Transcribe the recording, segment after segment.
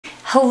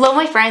Hello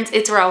my friends,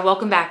 it's Ro.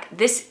 Welcome back.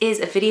 This is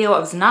a video I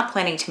was not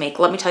planning to make.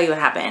 Let me tell you what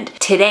happened.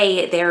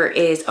 Today there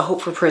is a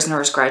Hope for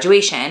Prisoners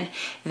graduation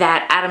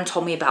that Adam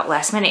told me about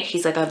last minute.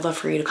 He's like, I'd love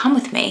for you to come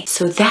with me.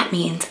 So that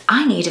means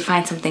I need to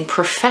find something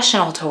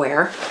professional to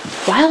wear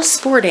while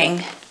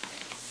sporting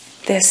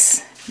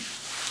this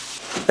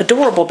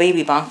adorable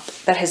baby bump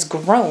that has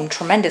grown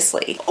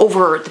tremendously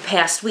over the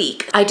past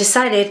week. I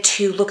decided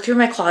to look through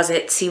my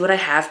closet, see what I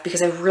have,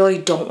 because I really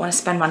don't want to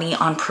spend money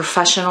on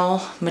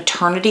professional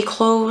maternity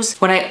clothes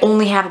when I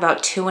only have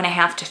about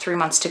 2.5 to 3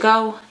 months to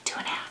go.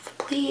 2.5,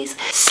 please.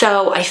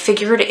 So I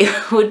figured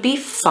it would be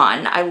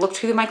fun. I looked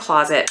through my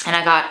closet and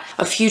I got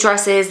a few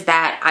dresses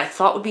that I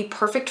thought would be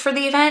perfect for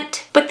the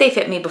event, but they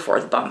fit me before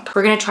the bump.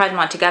 We're gonna try them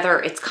on together.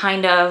 It's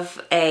kind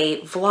of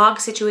a vlog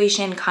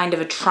situation, kind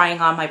of a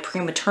trying on my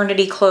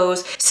pre-maternity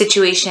clothes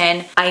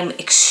situation. I'm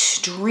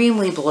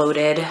extremely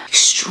bloated,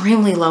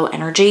 extremely low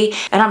energy,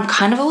 and I'm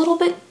kind of a little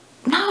bit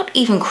not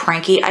even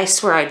cranky. I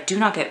swear I do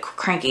not get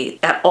cranky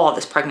at all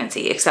this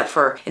pregnancy, except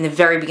for in the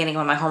very beginning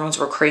when my hormones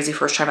were crazy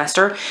first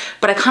trimester.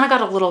 But I kind of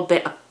got a little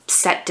bit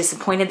upset,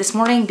 disappointed this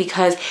morning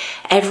because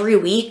every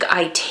week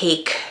I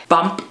take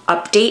bump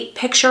update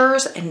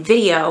pictures and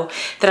video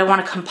that I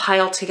want to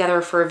compile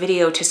together for a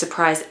video to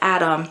surprise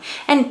Adam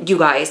and you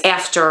guys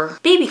after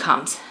baby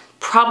comes.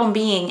 Problem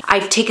being,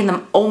 I've taken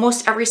them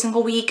almost every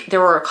single week. There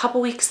were a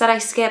couple weeks that I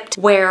skipped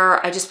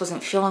where I just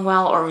wasn't feeling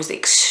well or was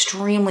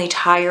extremely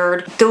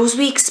tired. Those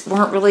weeks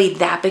weren't really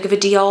that big of a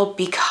deal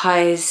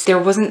because there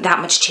wasn't that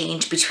much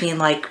change between,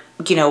 like,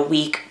 you know,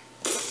 week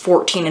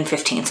 14 and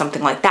 15,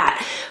 something like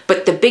that.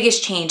 But the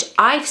biggest change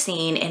I've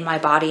seen in my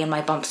body and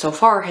my bump so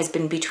far has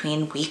been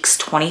between weeks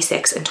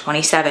 26 and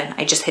 27.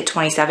 I just hit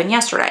 27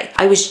 yesterday.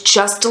 I was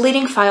just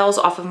deleting files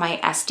off of my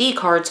SD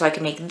card so I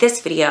could make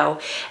this video,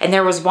 and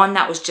there was one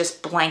that was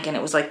just blank and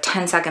it was like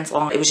 10 seconds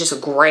long. It was just a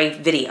gray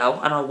video.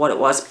 I don't know what it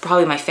was,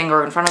 probably my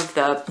finger in front of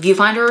the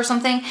viewfinder or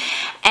something,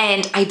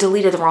 and I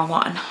deleted the wrong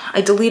one.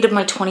 I deleted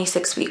my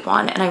 26 week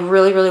one, and I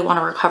really want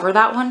to recover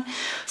that one.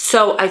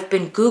 So I've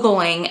been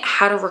Googling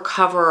how to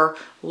recover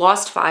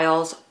lost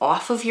files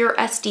off of your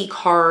SD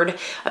card.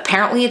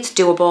 Apparently it's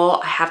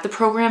doable. I have the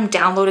program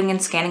downloading and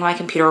scanning my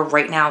computer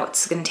right now.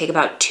 It's gonna take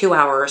about 2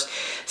 hours.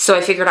 So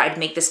I figured I'd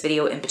make this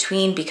video in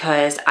between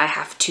because I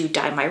have to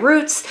dye my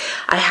roots.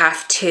 I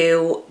have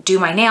to do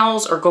my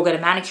nails or go get a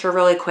manicure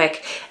really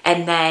quick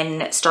and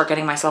then start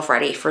getting myself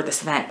ready for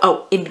this event.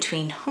 Oh, in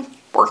between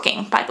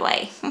working, by the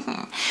way.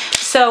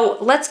 So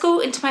let's go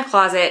into my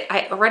closet.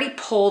 I already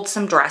pulled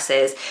some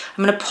dresses.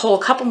 I'm gonna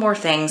pull a couple more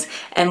things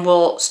and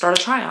we'll start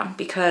a try on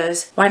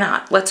because why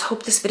not? Let's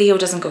hope this video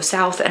doesn't go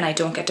south and I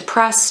don't get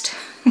depressed.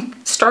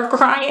 Start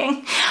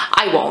crying.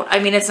 I won't. I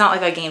mean, it's not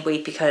like I gained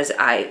weight because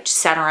I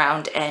sat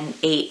around and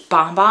ate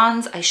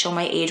bonbons. I show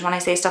my age when I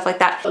say stuff like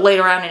that. Laid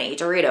around and ate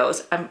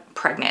Doritos. I'm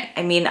pregnant.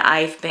 I mean,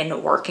 I've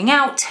been working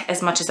out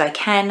as much as I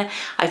can.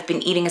 I've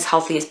been eating as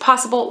healthy as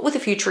possible with a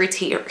few treats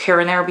here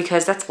and there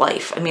because that's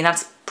life. I mean,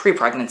 that's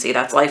pre-pregnancy,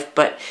 that's life,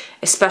 but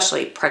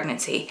especially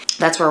pregnancy.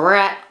 That's where we're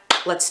at.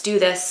 Let's do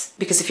this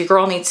because if your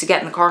girl needs to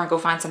get in the car and go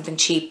find something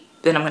cheap,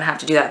 then I'm gonna have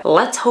to do that.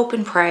 Let's hope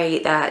and pray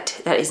that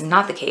that is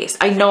not the case.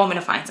 I know I'm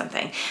gonna find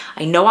something.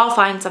 I know I'll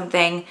find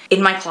something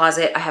in my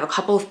closet. I have a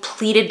couple of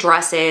pleated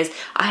dresses.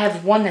 I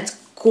have one that's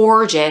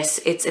gorgeous.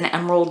 It's an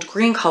emerald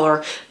green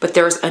color, but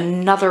there's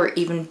another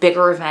even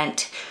bigger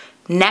event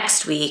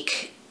next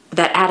week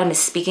that Adam is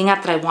speaking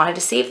at that I wanted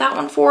to save that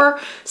one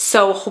for.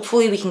 So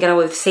hopefully we can get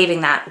away with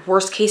saving that.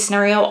 Worst case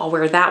scenario, I'll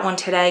wear that one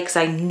today because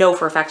I know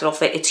for a fact it'll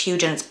fit. It's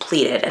huge and it's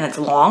pleated and it's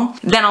long.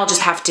 Then I'll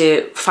just have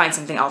to find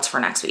something else for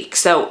next week.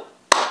 So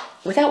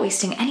without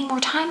wasting any more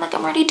time like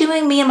I'm already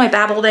doing, me and my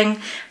babbling,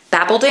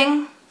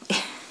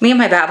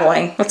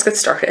 let's get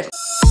started.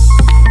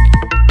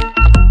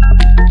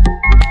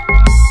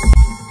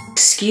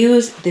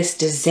 Excuse this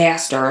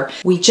disaster.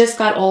 We just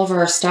got all of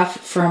our stuff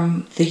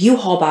from the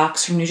U-Haul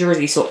box from New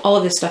Jersey, so all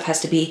of this stuff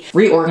has to be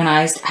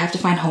reorganized. I have to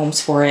find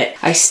homes for it.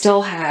 I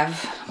still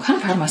have, I'm kind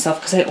of proud of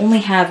myself because I only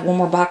have one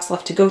more box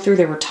left to go through.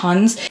 There were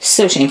tons.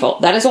 So shameful.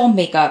 That is all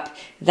makeup.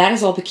 That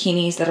is all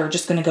bikinis that are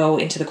just gonna go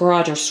into the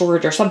garage or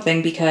storage or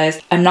something because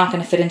I'm not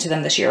gonna fit into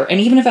them this year. And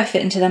even if I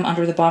fit into them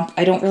under the bump,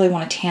 I don't really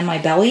wanna tan my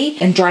belly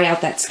and dry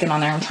out that skin on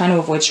there. I'm trying to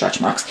avoid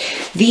stretch marks.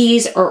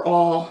 These are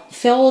all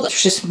filled.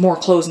 There's just more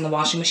clothes in the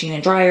washing machine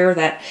and dryer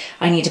that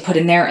I need to put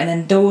in there. And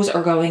then those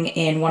are going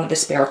in one of the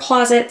spare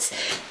closets.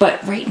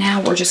 But right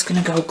now we're just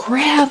gonna go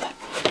grab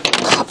a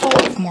couple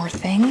of more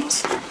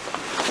things.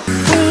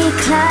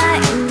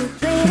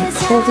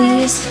 Pull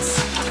these.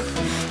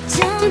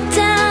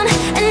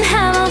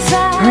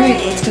 All right,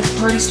 let's get the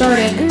party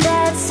started.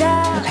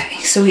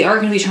 Okay, so we are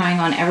going to be trying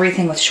on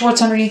everything with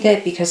shorts underneath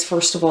it because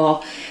first of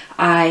all,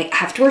 I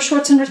have to wear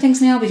shorts under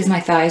things now because my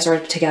thighs are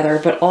together,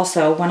 but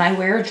also when I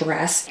wear a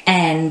dress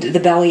and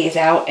the belly is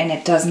out and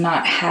it does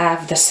not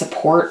have the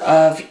support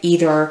of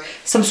either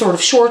some sort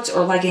of shorts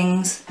or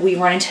leggings, we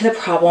run into the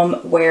problem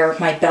where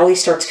my belly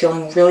starts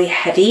feeling really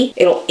heavy.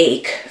 It'll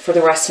ache for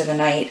the rest of the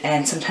night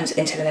and sometimes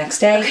into the next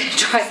day. I'm gonna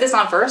try this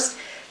on first.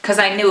 because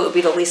I knew it would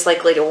be the least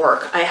likely to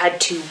work. I had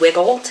to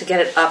wiggle to get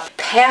it up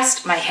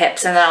past my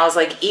hips, and then I was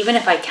like, even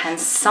if I can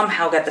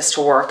somehow get this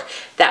to work,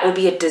 that would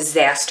be a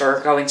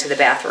disaster going to the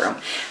bathroom.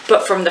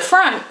 But from the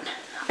front,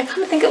 I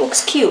kind of think it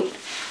looks cute.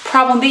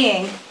 Problem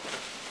being,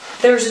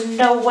 there's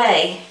no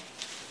way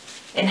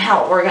in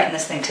hell we're getting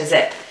this thing to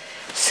zip.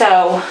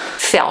 So,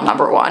 fail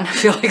number one. I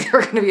feel like there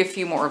are gonna be a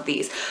few more of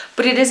these.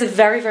 But it is a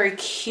very, very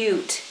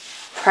cute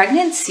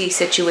pregnancy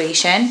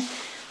situation.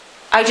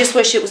 I just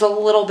wish it was a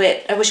little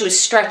bit, I wish it was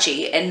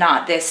stretchy and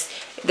not this,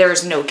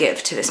 there's no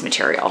give to this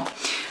material.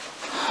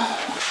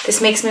 This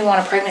makes me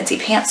want a pregnancy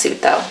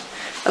pantsuit though.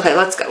 Okay,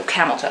 let's go,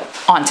 camel toe.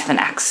 On to the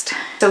next.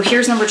 So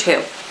here's number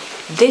two.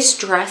 This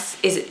dress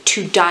is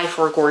to die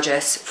for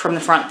gorgeous from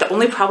the front. The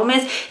only problem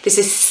is this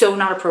is so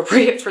not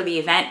appropriate for the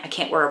event. I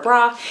can't wear a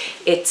bra.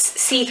 It's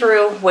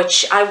see-through,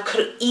 which I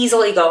could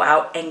easily go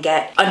out and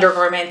get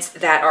undergarments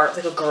that are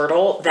like a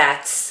girdle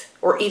that's,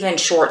 or even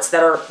shorts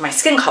that are my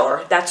skin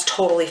color. That's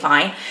totally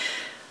fine.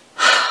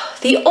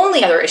 The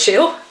only other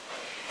issue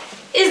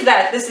is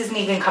that this isn't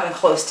even coming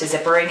close to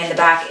zippering in the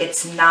back.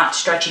 It's not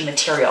stretchy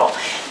material.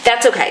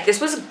 That's okay. This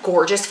was a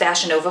gorgeous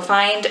Fashion Nova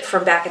find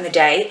from back in the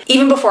day.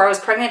 Even before I was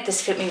pregnant,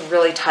 this fit me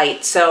really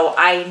tight. So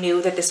I knew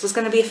that this was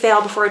gonna be a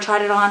fail before I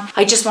tried it on.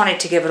 I just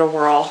wanted to give it a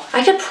whirl.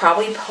 I could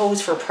probably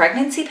pose for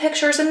pregnancy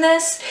pictures in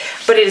this,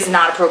 but it is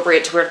not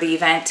appropriate to wear to the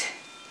event,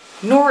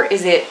 nor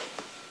is it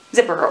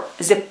zipperable.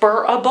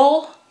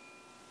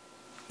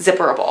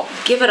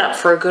 Give it up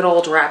for a good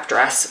old wrap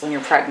dress when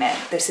you're pregnant.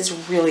 This is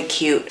really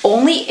cute.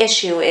 Only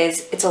issue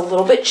is it's a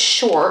little bit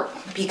short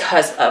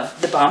because of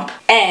the bump.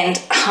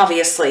 And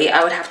obviously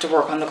I would have to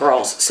work on the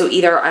girls. So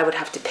either I would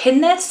have to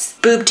pin this,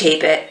 boob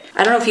tape it.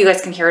 I don't know if you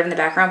guys can hear it in the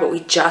background, but we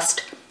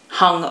just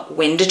hung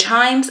wind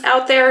chimes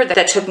out there.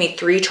 That took me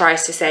 3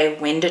 tries to say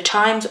wind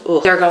chimes.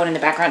 Ugh, they're going in the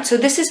background. So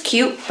this is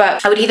cute,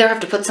 but I would either have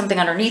to put something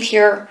underneath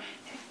here,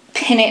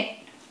 pin it,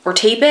 or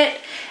tape it,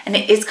 and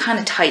it is kind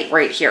of tight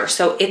right here.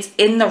 So it's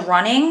in the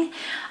running.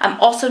 I'm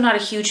also not a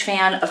huge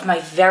fan of my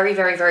very,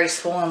 very, very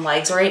swollen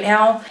legs right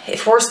now.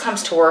 If worse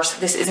comes to worse,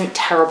 this isn't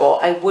terrible.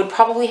 I would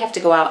probably have to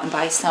go out and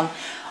buy some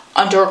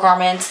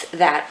undergarments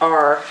that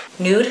are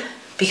nude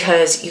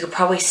because you could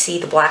probably see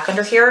the black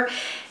under here,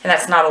 and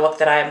that's not a look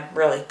that I'm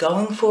really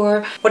going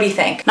for. What do you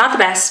think? Not the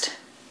best,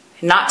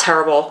 not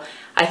terrible.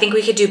 I think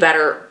we could do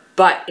better,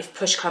 but if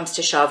push comes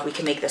to shove, we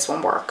can make this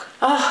one work.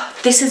 Oh,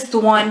 this is the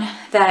one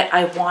that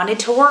I wanted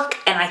to work,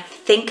 and I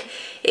think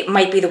it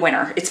might be the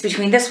winner. It's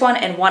between this one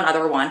and one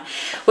other one.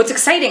 What's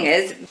exciting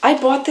is I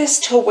bought this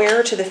to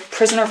wear to the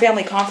prisoner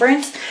family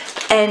conference,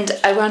 and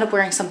I wound up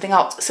wearing something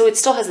else. So it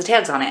still has the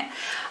tags on it.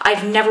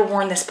 I've never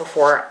worn this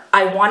before.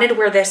 I wanted to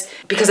wear this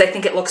because I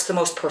think it looks the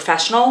most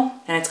professional,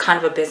 and it's kind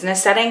of a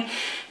business setting.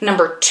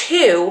 Number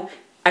two,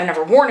 I've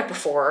never worn it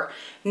before.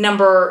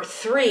 Number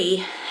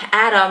three,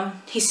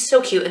 Adam, he's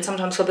so cute, and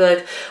sometimes he'll be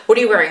like, what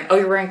are you wearing? Oh,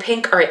 you're wearing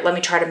pink? All right, let me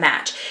try to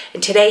match.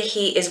 And today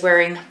he is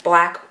wearing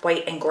black,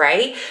 white, and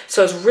gray.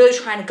 So I was really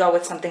trying to go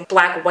with something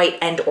black, white,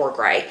 and or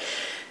gray.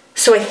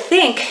 So I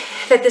think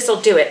that this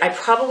will do it. I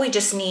probably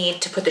just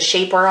need to put the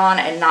shapewear on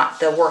and not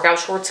the workout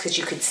shorts because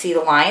you could see the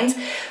lines.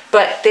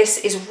 But this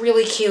is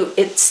really cute.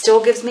 It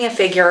still gives me a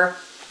figure.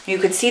 You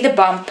could see the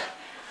bump.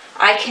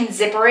 I can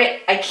zipper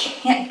it. I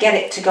can't get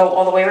it to go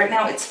all the way right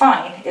now. It's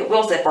fine. It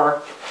will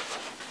zipper.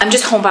 I'm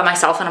just home by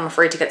myself and I'm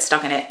afraid to get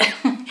stuck in it.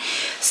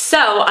 So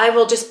I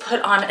will just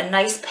put on a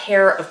nice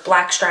pair of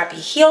black strappy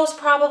heels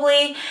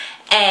probably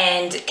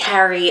and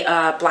carry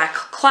a black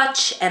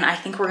clutch, and I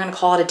think we're gonna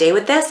call it a day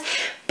with this,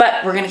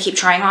 but we're gonna keep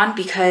trying on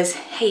because,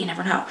 hey, you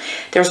never know.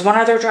 There's one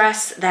other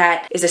dress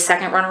that is a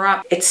second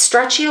runner-up. It's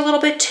stretchy a little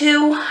bit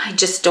too. I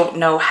just don't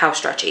know how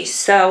stretchy.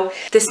 So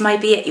this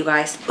might be it, you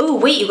guys. Oh,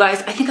 wait, you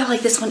guys, I think I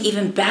like this one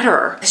even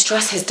better. This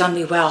dress has done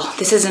me well.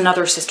 This is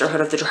another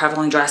sisterhood of the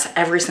traveling dress.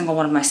 Every single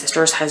one of my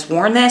sisters has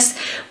worn this.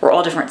 We're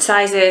all different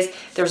sizes.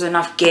 There's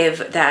enough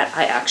give that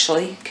I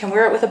actually can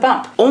wear it with a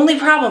bump. Only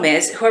problem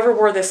is, whoever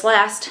wore this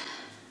last,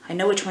 I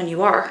know which one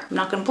you are. I'm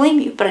not gonna blame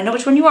you, but I know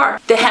which one you are.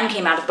 The hem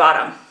came out of the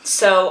bottom.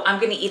 So I'm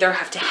gonna either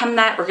have to hem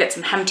that or get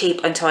some hem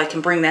tape until I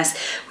can bring this.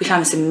 We found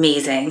this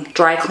amazing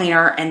dry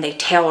cleaner, and they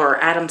tailor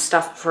Adam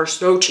stuff for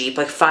so cheap,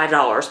 like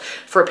 $5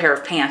 for a pair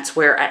of pants,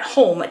 where at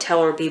home a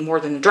tailor would be more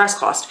than the dress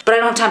cost. But I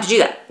don't have time to do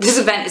that. This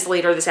event is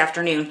later this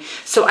afternoon.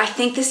 So I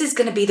think this is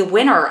gonna be the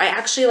winner. I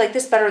actually like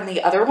this better than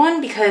the other one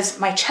because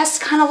my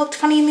chest kind of looked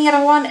funny in the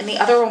other one, and the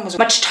other one was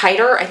much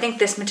tighter. I think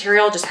this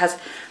material just has,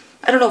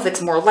 I don't know if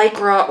it's more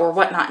lycra or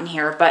whatnot in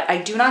here, but I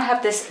do not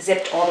have this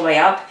zipped all the way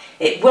up.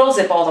 It will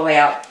zip all the way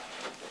up.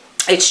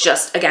 It's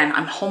just, again,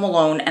 I'm home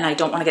alone and I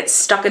don't want to get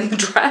stuck in the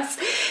dress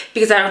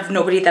because I have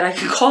nobody that I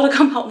can call to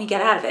come help me get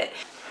out of it.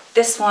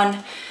 This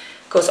one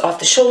goes off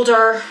the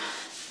shoulder.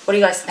 What do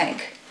you guys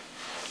think?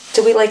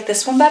 Do we like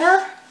this one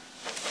better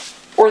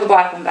or the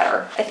black one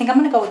better? I think I'm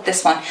going to go with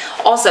this one.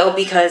 Also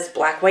because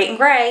black, white, and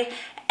gray,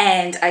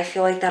 and I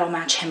feel like that'll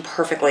match him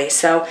perfectly.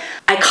 So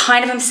I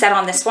kind of am set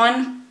on this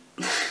one.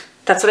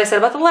 That's what I said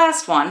about the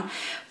last one,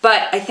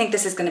 but I think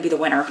this is going to be the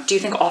winner. Do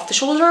you think off the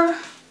shoulder?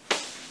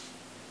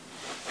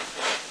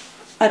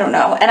 I don't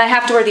know. And I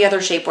have to wear the other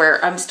shapewear.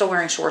 I'm still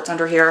wearing shorts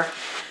under here,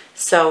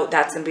 so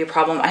that's gonna be a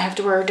problem. I have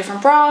to wear a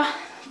different bra,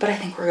 but I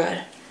think we're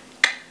good.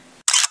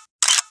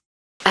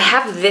 I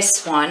have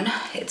this one.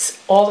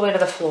 It's all the way to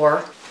the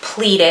floor,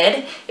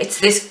 pleated. It's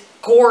this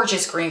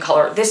gorgeous green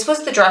color. This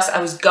was the dress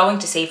I was going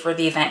to save for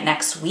the event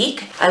next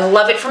week. I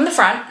love it from the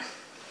front.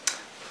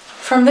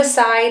 From the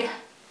side,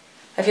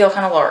 I feel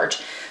kind of large.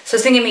 So I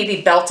was thinking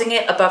maybe belting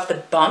it above the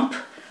bump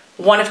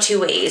one of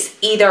two ways.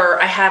 Either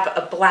I have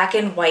a black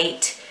and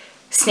white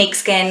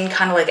snakeskin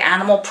kind of like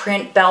animal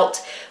print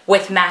belt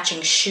with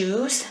matching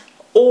shoes,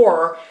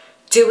 or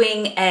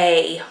doing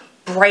a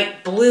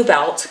bright blue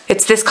belt.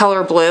 It's this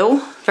color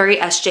blue, very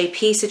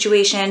SJP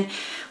situation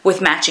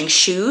with matching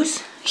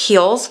shoes,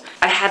 heels.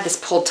 I had this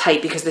pulled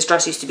tight because this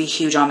dress used to be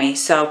huge on me,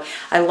 so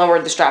I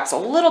lowered the straps a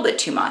little bit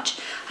too much.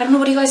 I don't know,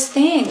 what do you guys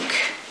think?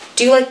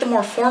 Do you like the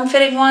more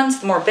form-fitting ones,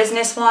 the more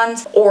business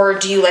ones, or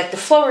do you like the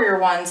flowier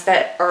ones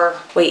that are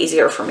way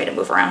easier for me to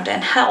move around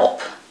and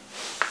help?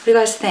 What do you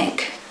guys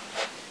think?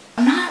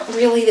 I'm not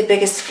really the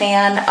biggest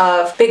fan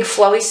of big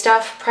flowy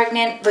stuff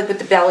pregnant, like with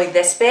the belly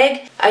this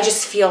big. I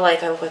just feel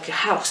like I look like a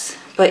house.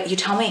 But you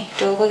tell me,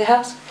 do I look like a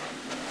house?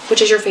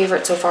 Which is your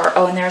favorite so far?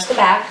 Oh, and there's the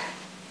back.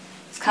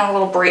 It's kind of a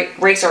little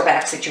racer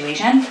back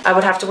situation. I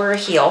would have to wear a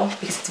heel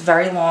because it's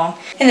very long.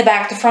 In the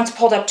back, the front's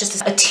pulled up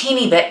just a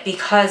teeny bit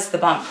because the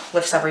bump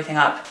lifts everything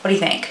up. What do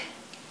you think?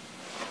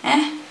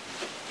 I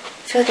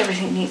feel like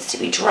everything needs to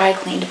be dry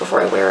cleaned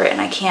before I wear it,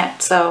 and I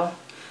can't, so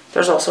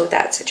there's also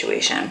that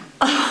situation.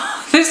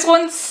 This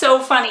one's so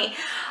funny.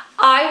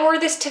 I wore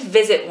this to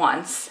visit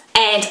once,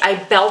 and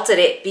I belted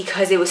it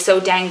because it was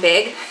so dang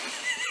big.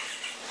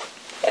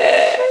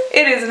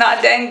 It is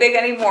not dang big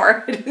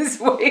anymore. It's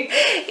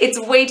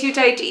way too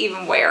tight to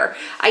even wear.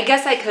 I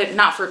guess I could,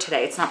 not for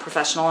today, it's not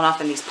professional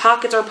enough and these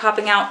pockets are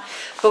popping out,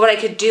 but what I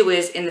could do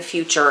is in the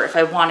future, if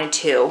I wanted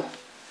to,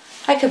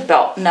 I could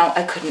belt. No,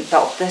 I couldn't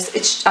belt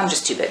this. I'm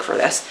just too big for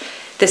this.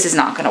 This is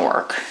not gonna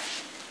work.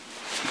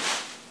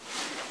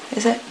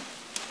 Is it?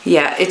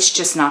 Yeah, it's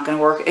just not gonna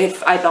work.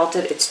 If I belt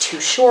it, it's too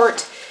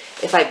short.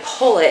 If I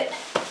pull it,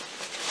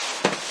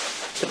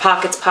 the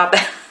pockets pop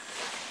out.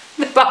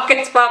 The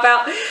pockets pop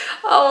out.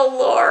 Oh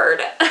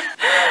Lord.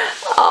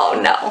 Oh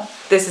no,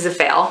 this is a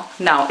fail.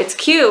 No, it's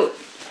cute.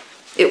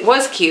 It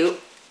was cute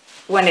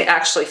when it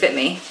actually fit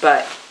me,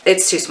 but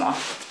it's too small.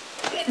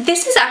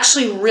 This is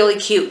actually really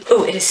cute.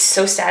 Oh, it is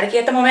so staticky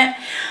at the moment.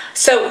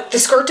 So the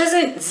skirt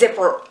doesn't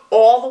zipper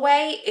all the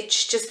way.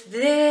 It's just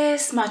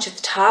this much at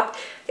the top.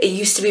 It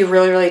used to be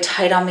really, really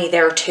tight on me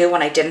there too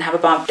when I didn't have a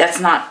bump. That's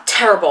not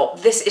terrible.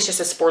 This is just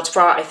a sports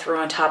bra I threw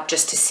on top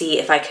just to see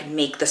if I could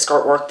make the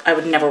skirt work. I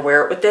would never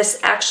wear it with this,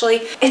 actually.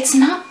 It's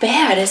not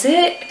bad, is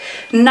it?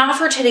 Not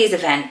for today's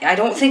event. I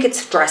don't think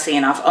it's dressy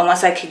enough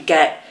unless I could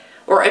get,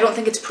 or I don't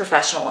think it's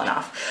professional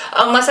enough.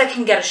 Unless I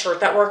can get a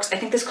shirt that works. I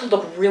think this could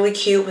look really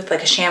cute with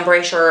like a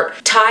chambray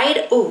shirt.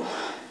 Tied, ooh.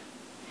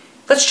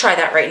 Let's try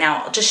that right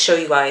now. I'll just show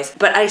you guys.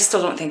 But I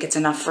still don't think it's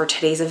enough for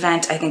today's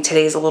event. I think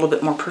today's a little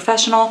bit more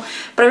professional.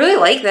 But I really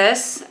like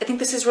this. I think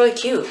this is really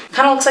cute.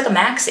 Kind of looks like a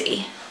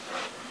maxi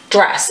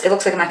dress. It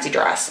looks like a maxi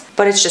dress.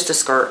 But it's just a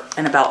skirt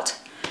and a belt.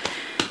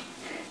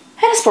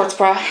 And a sports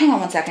bra. Hang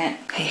on one second.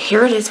 Okay,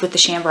 here it is with the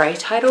chambray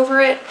tied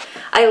over it.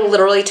 I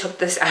literally took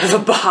this out of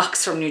a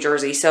box from New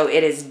Jersey, so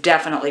it is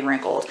definitely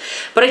wrinkled.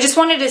 But I just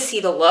wanted to see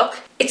the look.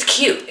 It's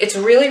cute. It's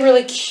really,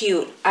 really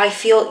cute. I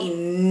feel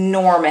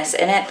enormous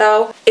in it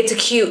though. It's a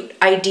cute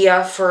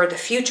idea for the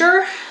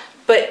future,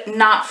 but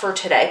not for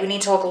today. We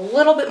need to look a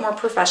little bit more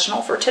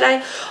professional for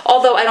today.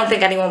 Although I don't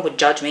think anyone would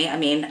judge me. I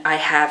mean, I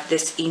have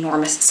this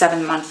enormous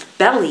 7-month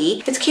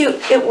belly. It's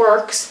cute. It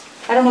works.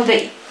 I don't know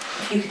that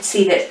you could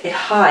see that it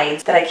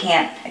hides, that I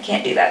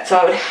can't do that. So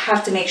I would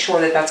have to make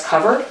sure that that's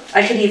covered.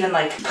 I could even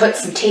like put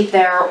some tape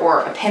there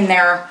or a pin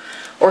there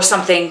or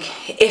something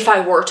if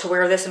I were to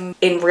wear this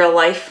in real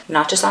life,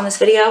 not just on this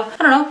video. I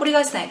don't know, what do you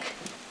guys think?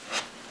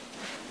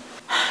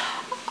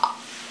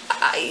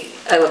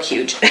 I look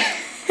huge,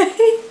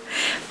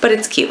 but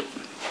it's cute.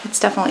 It's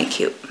definitely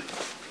cute.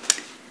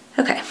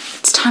 Okay,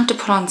 it's time to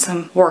put on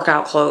some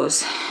workout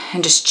clothes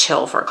and just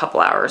chill for a couple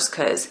hours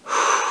because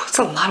it's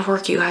a lot of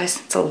work, you guys.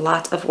 It's a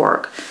lot of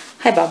work.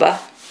 Hi, Bubba.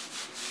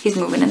 He's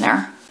moving in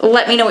there.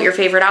 Let me know what your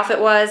favorite outfit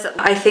was.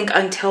 I think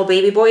until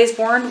baby boy is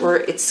born,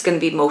 it's gonna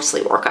be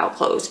mostly workout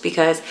clothes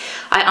because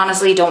I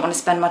honestly don't wanna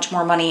spend much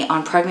more money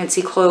on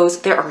pregnancy clothes.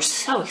 They are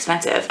so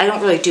expensive. I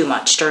don't really do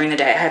much during the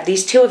day. I have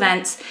these 2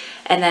 events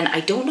and then I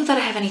don't know that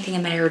I have anything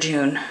in May or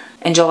June.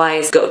 And July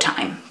is go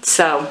time.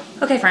 So,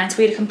 okay friends,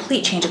 we had a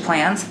complete change of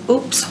plans.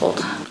 Oops, hold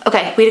on.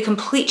 Okay, we had a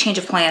complete change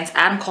of plans.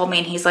 Adam called me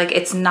and he's like,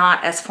 it's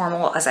not as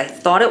formal as I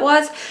thought it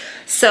was.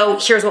 So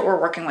here's what we're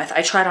working with.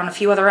 I tried on a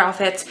few other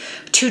outfits,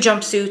 2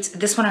 jumpsuits.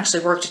 This one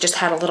actually worked. It just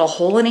had a little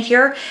hole in it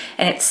here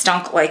and it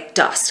stunk like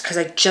dust because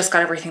I just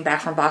got everything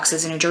back from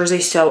boxes in New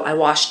Jersey. So I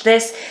washed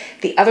this.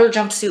 The other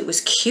jumpsuit was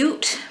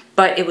cute,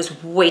 but it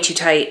was way too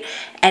tight.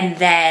 And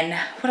then,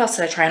 what else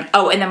did I try on?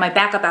 Oh, and then my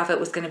backup outfit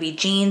was gonna be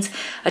jeans,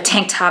 a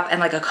tank top, and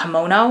like a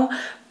kimono.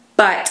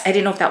 but I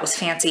didn't know if that was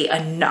fancy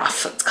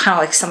enough. It's kind of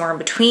like somewhere in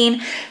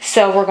between.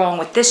 So we're going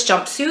with this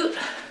jumpsuit,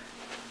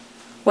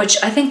 which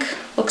I think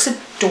looks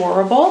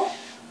adorable.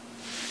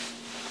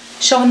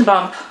 Showing the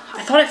bump.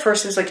 I thought at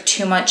first it was like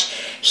too much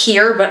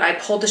here, but I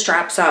pulled the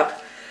straps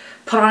up,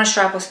 put on a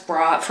strapless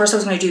bra. At first I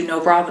was gonna do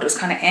no bra, but it was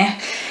kind of eh.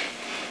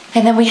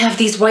 And then we have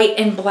these white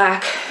and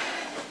black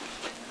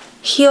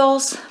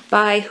heels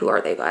by, who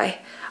are they by?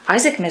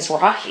 Isaac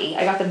Mizrahi.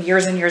 I got them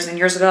years and years and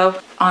years ago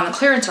on the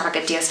clearance rack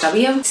at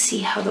DSW. Let's see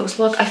how those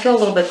look. I feel a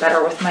little bit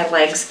better with my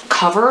legs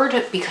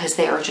covered because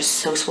they are just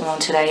so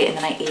swollen today. And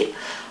then I ate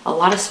a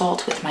lot of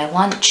salt with my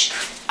lunch.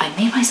 I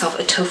made myself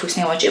a tofu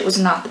sandwich. It was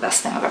not the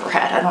best thing I've ever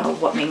had. I don't know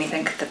what made me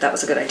think that that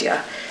was a good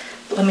idea.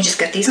 But let me just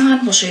get these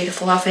on. We'll show you the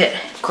full outfit.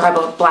 Grab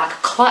a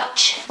black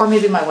clutch or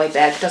maybe my white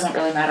bag. Doesn't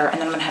really matter.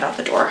 And then I'm gonna head out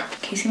the door.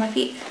 Can you see my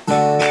feet?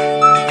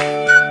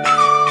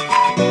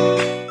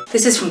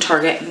 This is from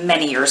Target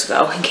many years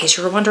ago, in case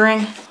you were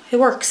wondering. It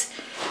works.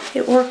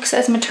 It works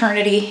as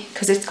maternity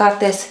because it's got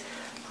this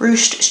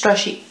ruched,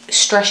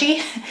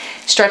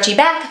 stretchy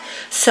back.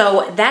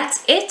 So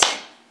that's it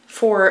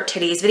for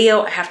today's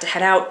video. I have to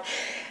head out.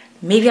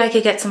 Maybe I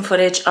could get some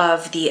footage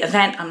of the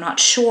event. I'm not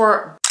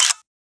sure.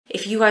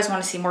 If you guys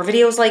want to see more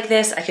videos like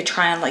this, I could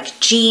try on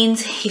like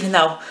jeans, even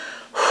though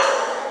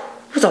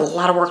it was a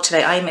lot of work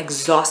today. I am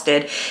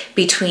exhausted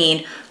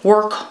between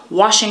work,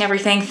 washing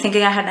everything,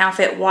 thinking I had an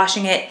outfit,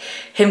 washing it,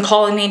 him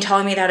calling me and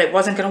telling me that it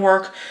wasn't gonna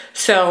work.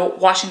 So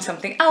washing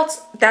something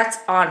else, that's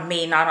on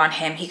me, not on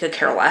him. He could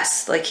care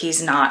less. Like,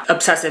 he's not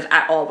obsessive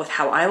at all with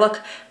how I look,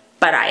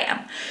 but I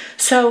am.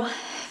 So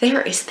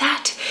there is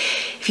that.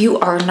 If you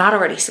are not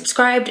already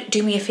subscribed,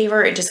 do me a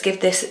favor and just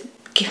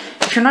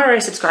if you're not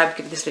already subscribed,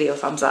 give this video a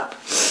thumbs up.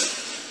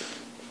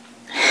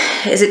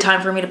 Is it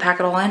time for me to pack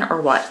it all in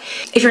or what?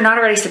 If you're not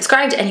already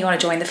subscribed and you want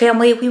to join the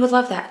family, we would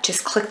love that.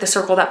 Just click the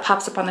circle that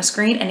pops up on the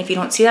screen. And if you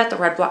don't see that, the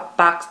red box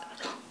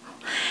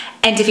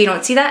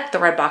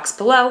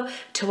below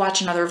to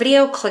watch another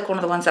video, click one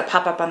of the ones that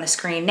pop up on the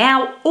screen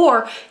now,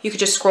 or you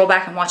could just scroll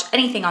back and watch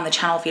anything on the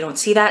channel if you don't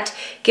see that.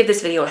 Give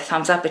this video a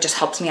thumbs up. It just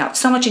helps me out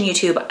so much in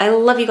YouTube. I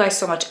love you guys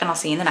so much and I'll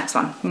see you in the next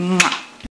one. Mwah.